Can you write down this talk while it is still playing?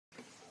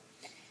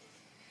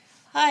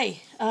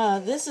Hi,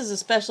 this is a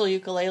special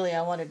ukulele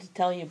I wanted to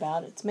tell you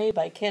about. It's made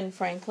by Ken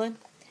Franklin,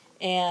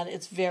 and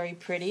it's very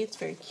pretty. It's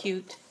very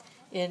cute,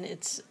 and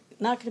it's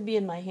not going to be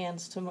in my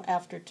hands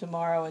after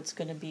tomorrow. It's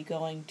going to be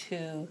going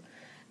to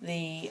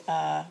the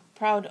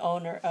proud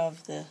owner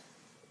of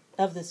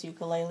this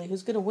ukulele,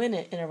 who's going to win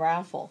it in a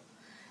raffle.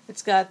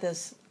 It's got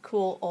this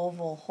cool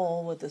oval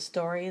hole with a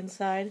story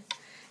inside.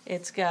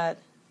 The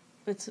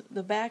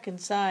back and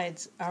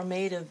sides are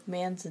made of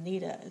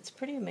manzanita. It's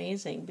pretty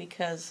amazing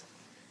because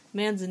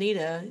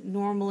manzanita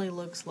normally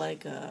looks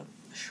like a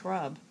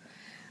shrub.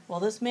 Well,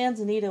 this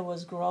manzanita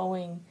was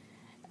growing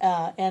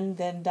and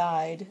then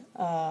died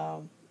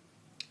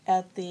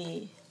at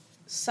the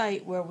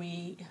site where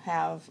we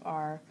have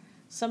our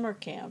summer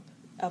camp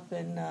up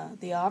in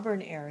the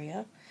Auburn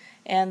area.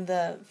 And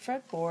the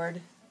fretboard,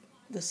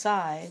 the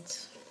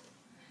sides,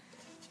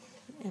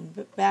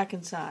 and back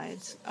and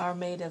sides are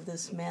made of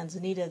this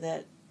manzanita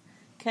that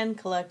Ken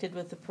collected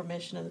with the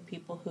permission of the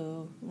people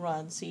who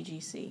run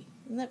CGC.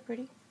 Isn't that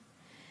pretty?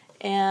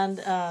 And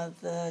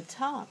the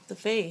top, the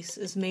face,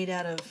 is made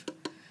out of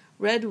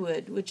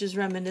redwood, which is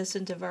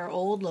reminiscent of our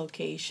old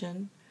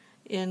location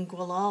in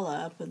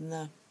Gualala, up in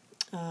the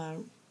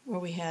where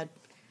we had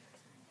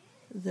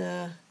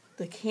the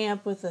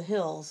camp with the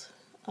hills,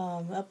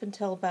 up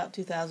until about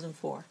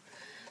 2004.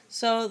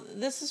 So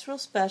this is real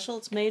special.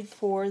 It's made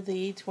for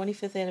the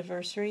 25th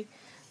anniversary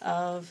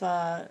of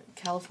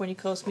California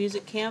Coast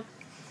Music Camp,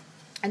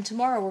 and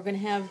tomorrow we're going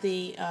to have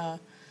the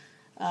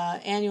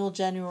annual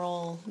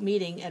general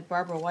meeting at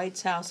Barbara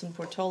White's house in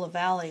Portola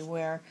Valley,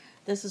 where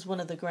this is one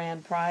of the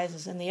grand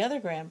prizes, and the other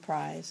grand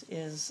prize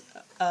is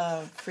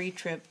a free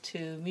trip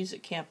to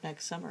music camp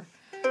next summer.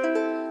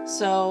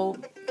 So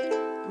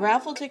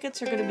raffle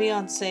tickets are going to be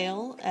on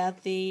sale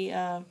at the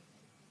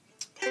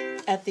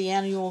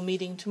annual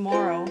meeting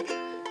tomorrow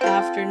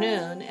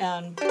afternoon,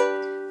 and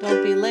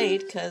don't be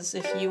late, because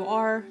if you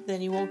are,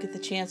 then you won't get the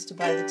chance to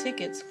buy the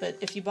tickets. But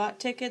if you bought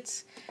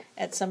tickets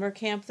at summer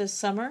camp this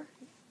summer,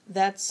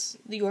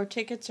 your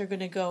tickets are going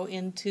to go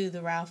into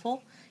the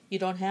raffle. You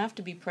don't have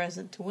to be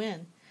present to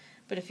win.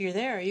 But if you're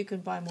there, you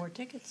can buy more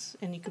tickets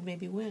and you could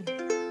maybe win.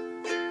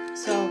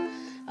 So,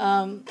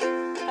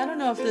 I don't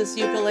know if this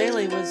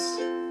ukulele was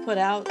put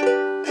out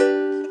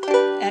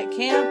at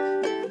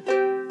camp,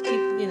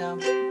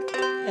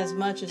 as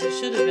much as it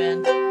should have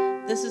been.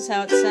 This is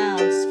how it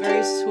sounds. It's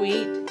very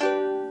sweet.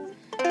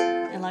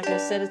 And like I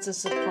said, it's a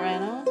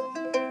soprano.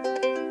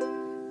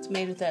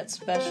 Made with that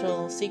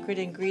special secret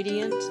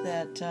ingredient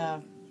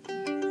that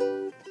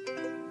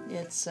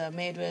it's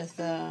made with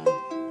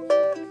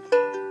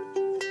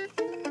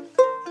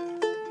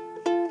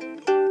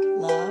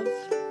love,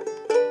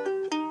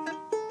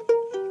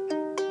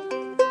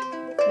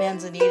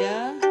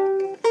 manzanita,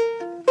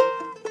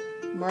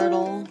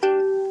 myrtle,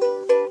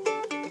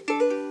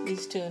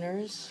 these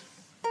tuners.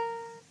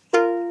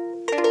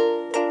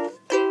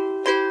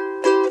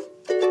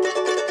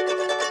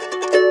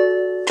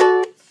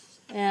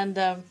 And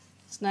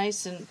it's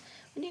nice, and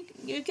when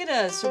you get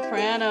a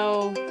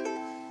soprano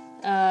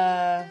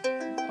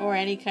or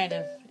any kind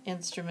of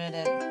instrument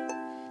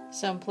at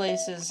some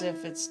places,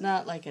 if it's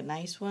not like a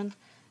nice one,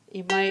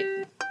 you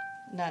might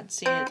not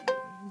see it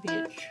be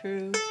it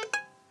true.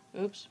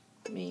 Oops,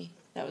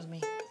 that was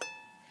me.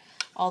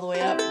 All the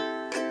way up.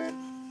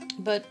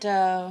 But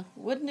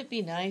wouldn't it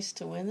be nice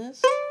to win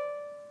this?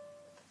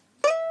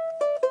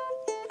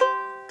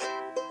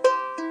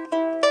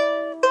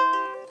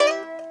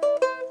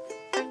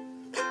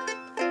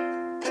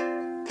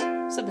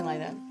 Something like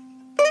that.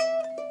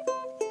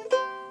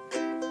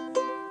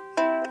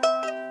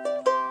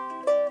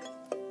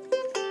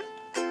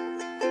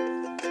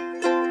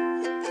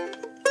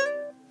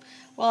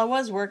 Well, I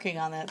was working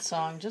on that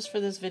song just for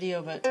this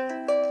video, but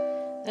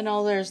then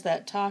there's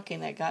that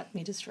talking that got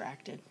me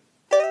distracted.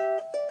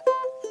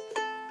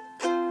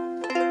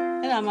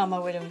 And I'm on my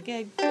way to a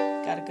gig.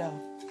 Gotta go.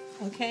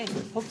 Okay,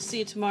 hope to see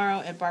you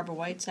tomorrow at Barbara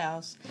White's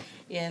house.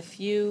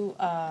 If you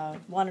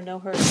want to know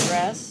her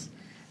address,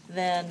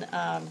 then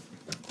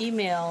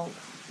email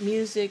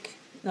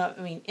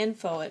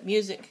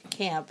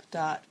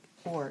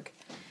info@musiccamp.org,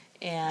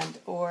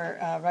 or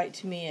write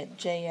to me at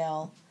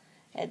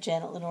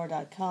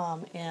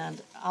jl@janetlenore.com,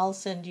 and I'll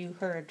send you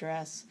her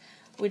address.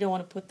 We don't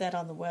want to put that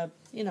on the web,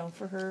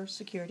 for her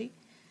security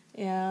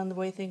and the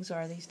way things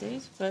are these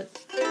days,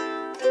 but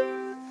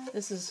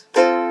this is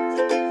how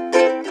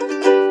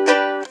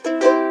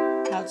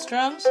it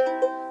strums,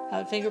 how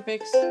it finger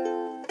picks,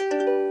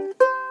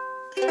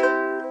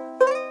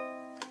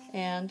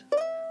 and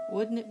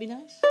wouldn't it be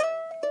nice?